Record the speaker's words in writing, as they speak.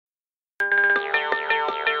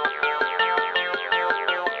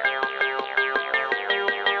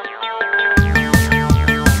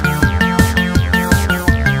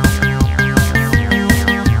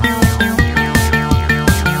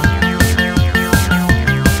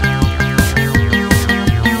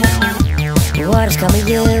Water's coming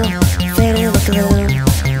you, fading in the gloom,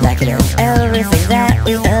 lacking in everything that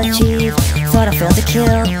we achieved. Thought I failed to kill,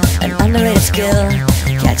 an underrated skill,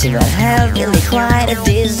 catching but heavily quite a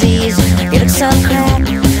disease. Give it some crap,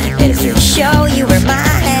 it is to show you where my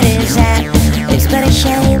head is at. It's but a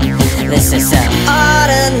shame, this is an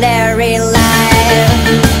ordinary life.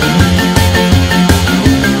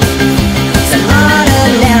 It's an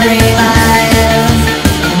ordinary life.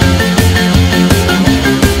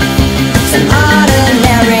 It's an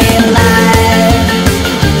ordinary life.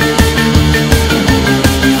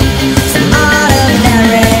 It's an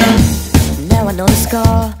ordinary. Now I know the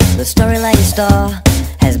score, the storyline you store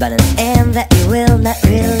has but an end that you will not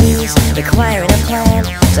release, requiring a plan,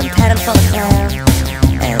 some pattern for the clown,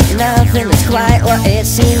 and nothing is quite what it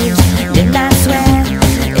seems. Did not swear,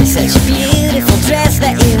 it's such a beautiful dress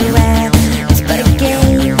that you wear. It's but a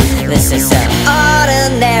game, this is an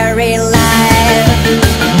ordinary life.